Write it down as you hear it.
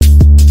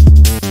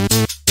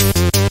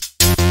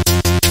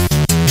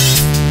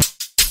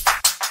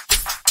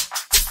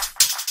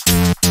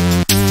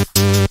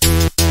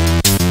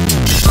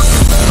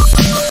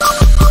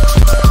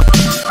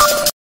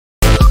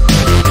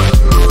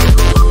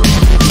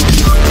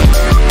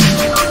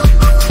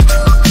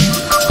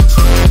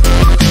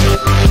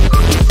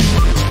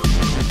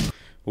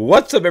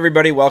What's up,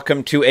 everybody?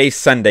 Welcome to a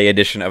Sunday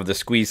edition of The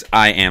Squeeze.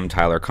 I am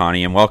Tyler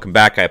Connie, and welcome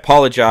back. I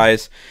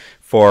apologize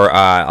for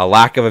a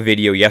lack of a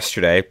video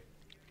yesterday.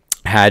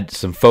 Had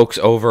some folks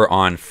over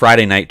on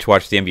Friday night to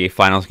watch the NBA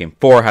Finals Game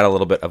 4. Had a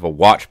little bit of a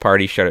watch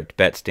party. Shout out to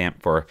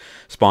BetStamp for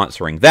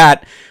sponsoring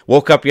that.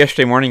 Woke up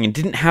yesterday morning and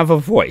didn't have a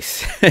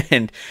voice.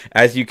 And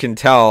as you can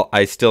tell,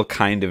 I still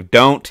kind of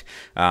don't.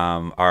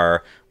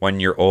 Our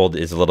 1-year-old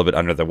is a little bit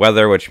under the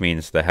weather, which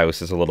means the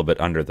house is a little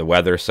bit under the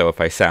weather. So if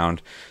I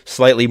sound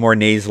slightly more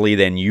nasally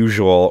than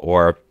usual,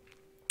 or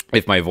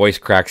if my voice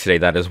cracks today,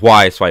 that is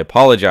why. So I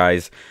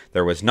apologize.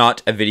 There was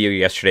not a video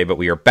yesterday, but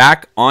we are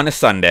back on a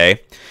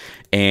Sunday.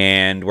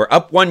 And we're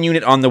up 1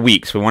 unit on the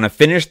week, so we want to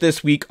finish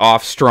this week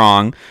off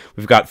strong.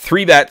 We've got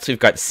 3 bets. We've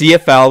got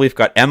CFL, we've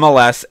got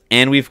MLS,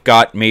 and we've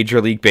got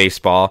Major League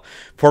Baseball.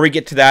 Before we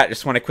get to that, I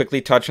just want to quickly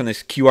touch on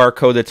this QR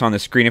code that's on the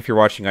screen if you're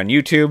watching on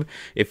YouTube.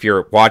 If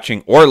you're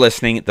watching or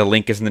listening, the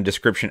link is in the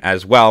description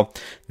as well.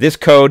 This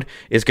code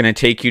is going to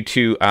take you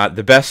to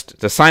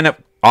the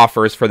sign-up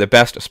offers for the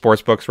best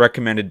sportsbooks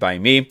recommended by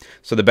me.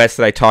 So the bets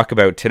that I talk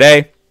about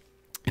today.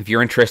 If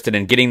you're interested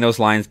in getting those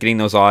lines, getting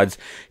those odds,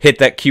 hit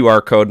that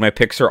QR code. My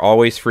picks are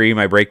always free.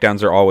 My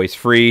breakdowns are always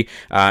free.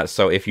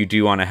 So if you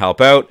do want to help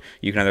out,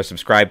 you can either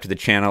subscribe to the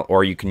channel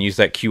or you can use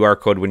that QR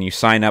code when you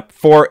sign up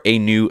for a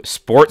new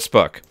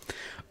sportsbook.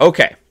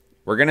 Okay,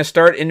 we're going to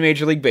start in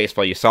Major League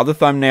Baseball. You saw the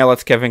thumbnail.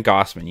 It's Kevin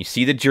Gausman. You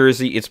see the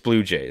jersey. It's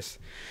Blue Jays.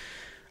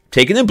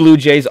 Taking the Blue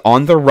Jays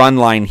on the run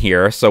line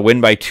here. So win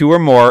by 2 or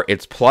more.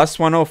 It's plus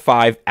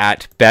 105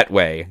 at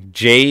Betway.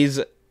 Jays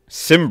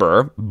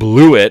Simber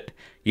blew it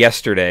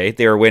yesterday.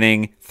 They were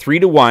winning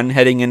 3-1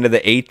 heading into the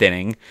 8th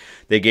inning.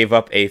 They gave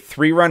up a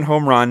 3-run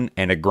home run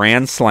and a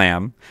grand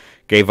slam.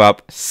 Gave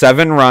up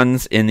 7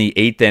 runs in the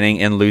 8th inning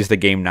and lose the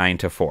game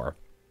 9-4.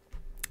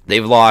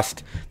 They've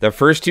lost the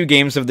first 2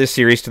 games of this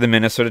series to the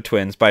Minnesota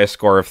Twins by a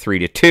score of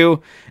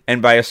 3-2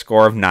 and by a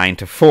score of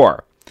 9-4.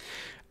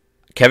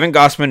 Kevin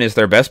Gausman is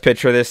their best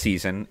pitcher this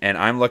season, and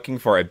I'm looking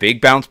for a big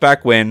bounce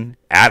back win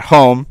at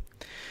home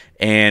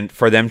and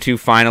for them to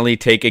finally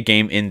take a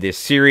game in this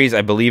series.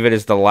 I believe it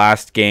is the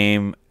last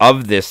game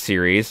of this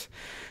series.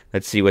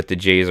 Let's see what the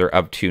Jays are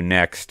up to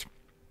next.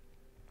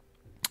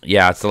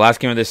 Yeah, it's the last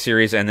game of this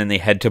series, and then they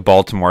head to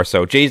Baltimore.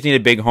 So Jays need a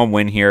big home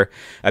win here,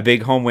 a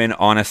big home win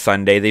on a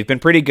Sunday. They've been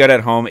pretty good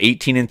at home,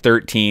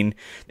 18-13,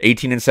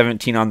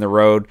 18-17 on the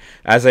road.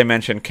 As I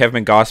mentioned,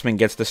 Kevin Gausman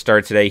gets the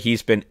start today.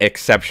 He's been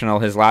exceptional.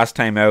 His last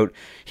time out,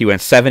 he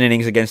went 7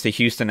 innings against the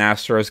Houston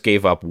Astros,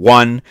 gave up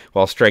 1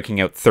 while striking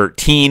out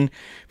 13.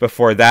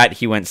 Before that,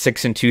 he went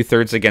 6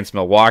 2/3 against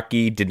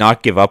Milwaukee, did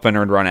not give up an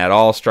earned run at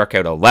all, struck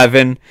out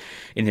 11.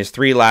 In his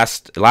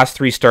last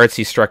 3 starts,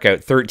 he struck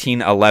out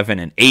 13, 11,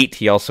 and 8.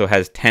 He also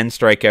has 10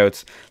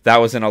 strikeouts. That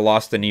was in a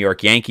loss to the New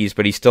York Yankees,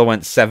 but he still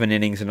went 7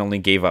 innings and only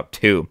gave up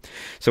 2.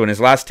 So in his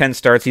last 10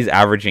 starts, he's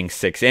averaging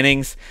 6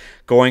 innings.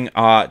 Going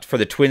for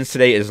the Twins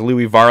today is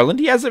Louis Varland.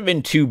 He hasn't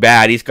been too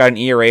bad. He's got an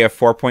ERA of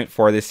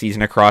 4.4 this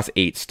season across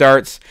 8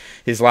 starts.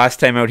 His last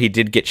time out, he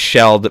did get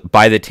shelled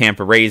by the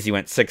Tampa Rays. He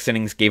went 6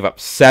 innings, gave up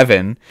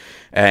 7,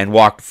 and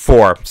walked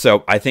 4.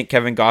 So I think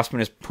Kevin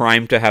Gausman is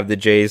primed to have the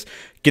Jays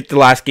get the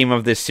last game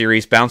of this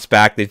series, bounce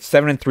back. They're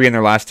 7-3 in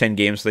their last 10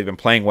 games, so they've been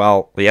playing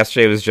well.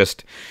 Yesterday was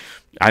just,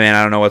 I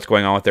don't know what's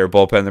going on with their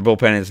bullpen. Their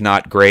bullpen is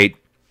not great.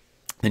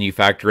 Then you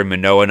factor in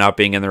Manoah not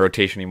being in the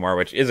rotation anymore,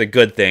 which is a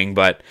good thing,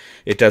 but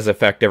it does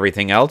affect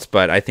everything else.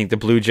 But I think the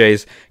Blue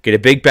Jays get a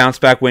big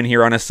bounce-back win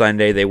here on a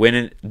Sunday. They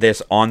win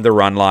this on the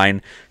run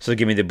line. So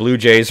give me the Blue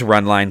Jays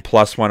run line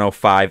plus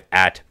 105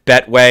 at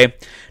Betway.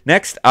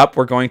 Next up,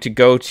 we're going to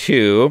go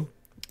to,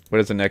 what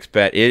is the next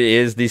bet? It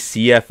is the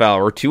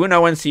CFL. We're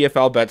 2-0 in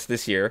CFL bets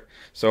this year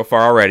so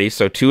far already.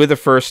 So 2 of the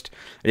first,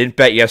 I didn't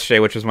bet yesterday,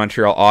 which was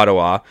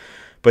Montreal-Ottawa.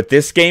 But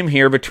this game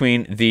here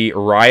between the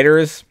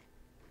Riders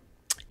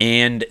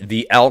and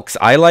the Elks,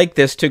 I like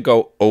this to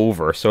go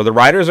over. So the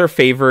Riders are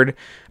favored,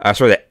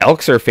 the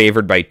Elks are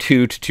favored by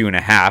 2 to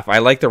 2.5. I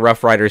like the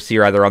Rough Riders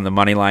here either on the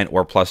money line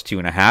or plus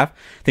 2.5. I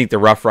think the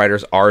Rough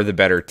Riders are the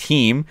better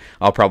team.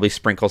 I'll probably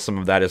sprinkle some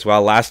of that as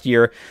well. Last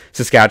year,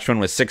 Saskatchewan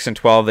was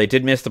 6-12. They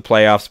did miss the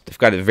playoffs. They've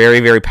got a very,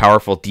 very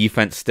powerful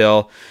defense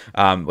still,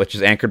 which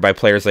is anchored by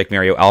players like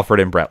Mario Alford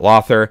and Brett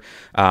Lothar.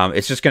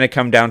 It's just going to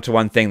come down to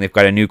one thing. They've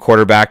got a new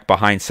quarterback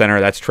behind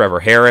center. That's Trevor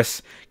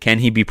Harris. Can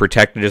he be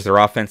protected? Is their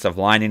offensive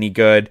line any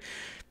good?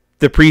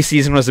 The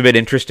preseason was a bit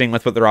interesting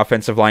with what their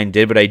offensive line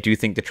did, but I do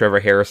think that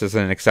Trevor Harris is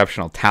an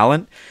exceptional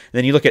talent.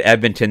 Then you look at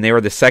Edmonton. They were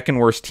the second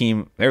worst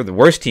team. They were the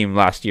worst team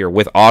last year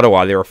with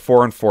Ottawa. They were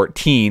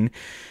 4-14.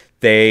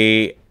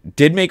 They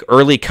did make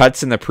early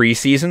cuts in the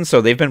preseason, so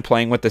they've been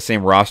playing with the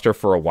same roster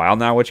for a while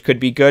now, which could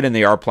be good, and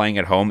they are playing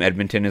at home.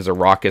 Edmonton is a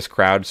raucous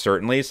crowd,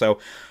 certainly, so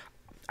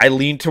I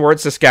lean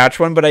towards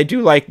Saskatchewan, but I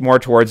do like more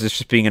towards this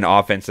just being an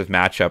offensive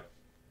matchup.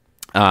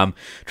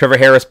 Trevor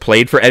Harris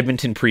played for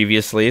Edmonton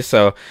previously,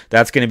 so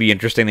that's going to be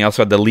interesting. They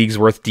also had the league's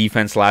worth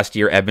defense last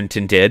year.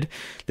 Edmonton did.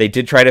 They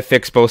did try to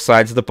fix both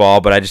sides of the ball,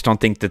 but I just don't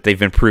think that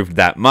they've improved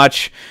that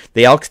much.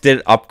 The Elks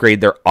did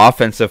upgrade their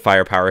offensive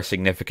firepower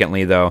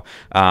significantly, though,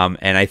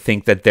 and I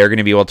think that they're going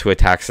to be able to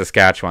attack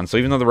Saskatchewan. So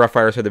even though the Rough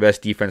Riders had the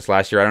best defense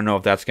last year, I don't know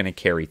if that's going to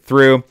carry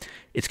through.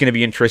 It's going to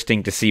be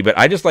interesting to see, but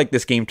I just like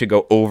this game to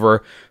go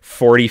over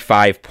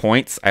 45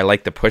 points. I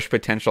like the push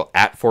potential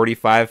at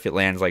 45. If it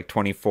lands like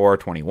 24,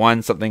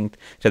 21, something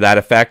to that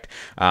effect.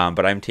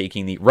 But I'm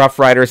taking the Rough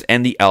Riders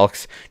and the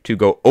Elks to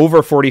go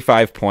over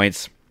 45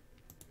 points.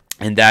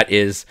 And that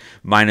is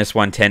minus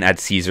 110 at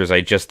Caesars.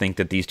 I just think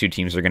that these two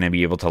teams are going to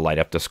be able to light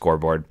up the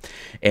scoreboard.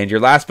 And your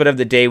last bet of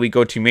the day, we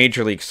go to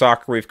Major League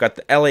Soccer. We've got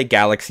the LA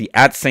Galaxy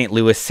at St.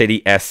 Louis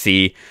City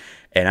SC.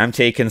 And I'm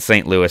taking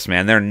St. Louis,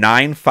 man. They're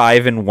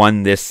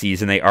 9-5-1 this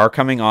season. They are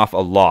coming off a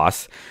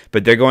loss,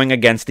 but they're going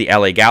against the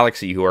LA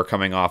Galaxy, who are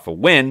coming off a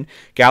win.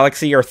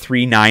 Galaxy are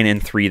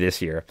 3-9-3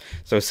 this year.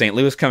 So St.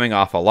 Louis coming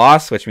off a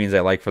loss, which means I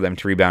like for them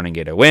to rebound and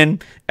get a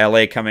win.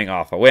 LA coming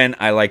off a win,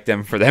 I like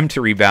for them to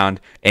rebound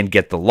and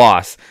get the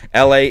loss.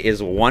 LA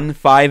is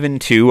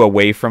 1-5-2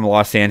 away from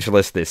Los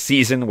Angeles this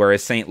season,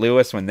 whereas St.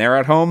 Louis, when they're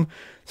at home,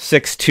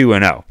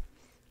 6-2-0.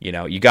 You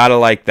know, you got to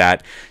like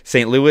that.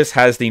 St. Louis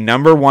has the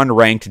number 1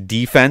 ranked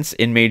defense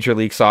in Major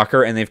League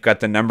Soccer, and they've got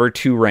the number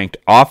 2 ranked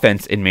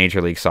offense in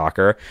Major League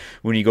Soccer.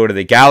 When you go to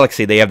the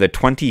Galaxy, they have the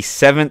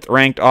 27th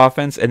ranked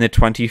offense and the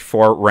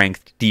 24th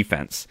ranked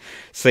defense.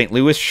 St.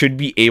 Louis should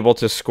be able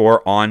to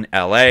score on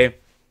LA.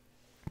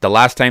 The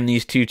last time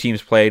these two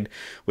teams played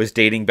was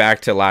dating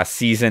back to last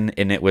season,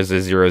 and it was a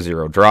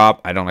 0-0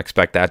 drop. I don't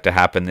expect that to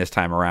happen this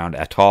time around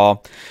at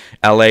all.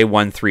 LA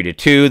won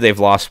 3-2. They've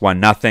lost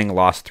 1-0,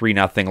 lost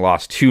 3-0,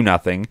 lost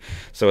 2-0.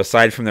 So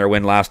aside from their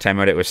win last time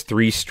out, it was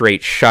 3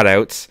 straight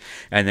shutouts.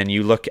 And then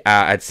you look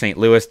at St.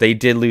 Louis, they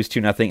did lose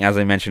 2-0, as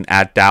I mentioned,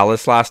 at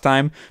Dallas last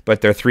time.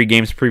 But their 3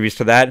 games previous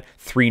to that,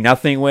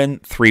 3-0 win,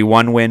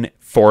 3-1 win,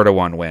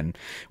 4-1 win.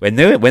 When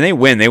they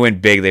win, they win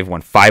big. They've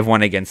won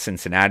 5-1 against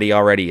Cincinnati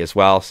already as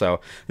well. So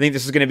I think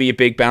this is going to be a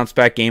big bounce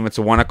back game. It's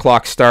a 1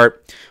 o'clock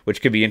start,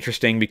 which could be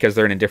interesting because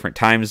they're in a different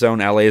time zone.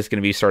 LA is going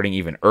to be starting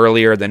even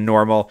earlier than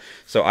normal.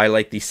 So I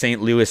like the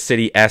St. Louis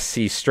City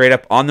SC straight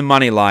up on the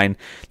money line.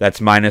 That's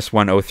minus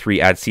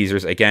 103 at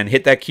Caesars. Again,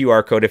 hit that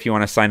QR code if you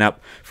want to sign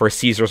up for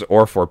Caesars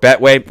or for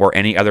Betway or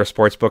any other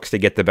sports books to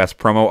get the best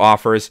promo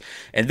offers.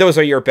 And those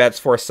are your bets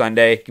for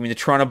Sunday. Give me the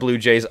Toronto Blue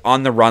Jays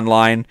on the run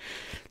line.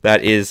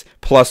 That is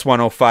plus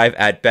 105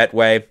 at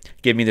Betway.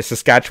 Give me the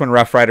Saskatchewan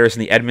Roughriders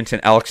and the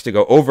Edmonton Elks to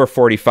go over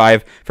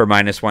 45 for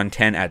minus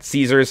 110 at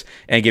Caesars.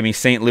 And give me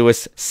St.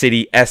 Louis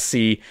City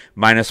SC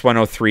minus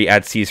 103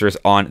 at Caesars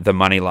on the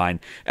money line.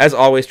 As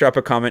always, drop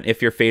a comment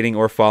if you're fading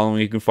or following.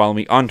 You can follow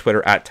me on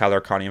Twitter at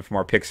Tyler Connian for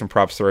more picks and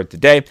props throughout the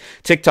day.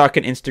 TikTok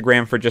and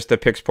Instagram for just the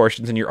picks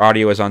portions, and your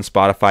audio is on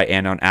Spotify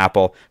and on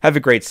Apple. Have a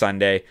great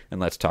Sunday,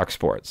 and let's talk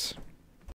sports.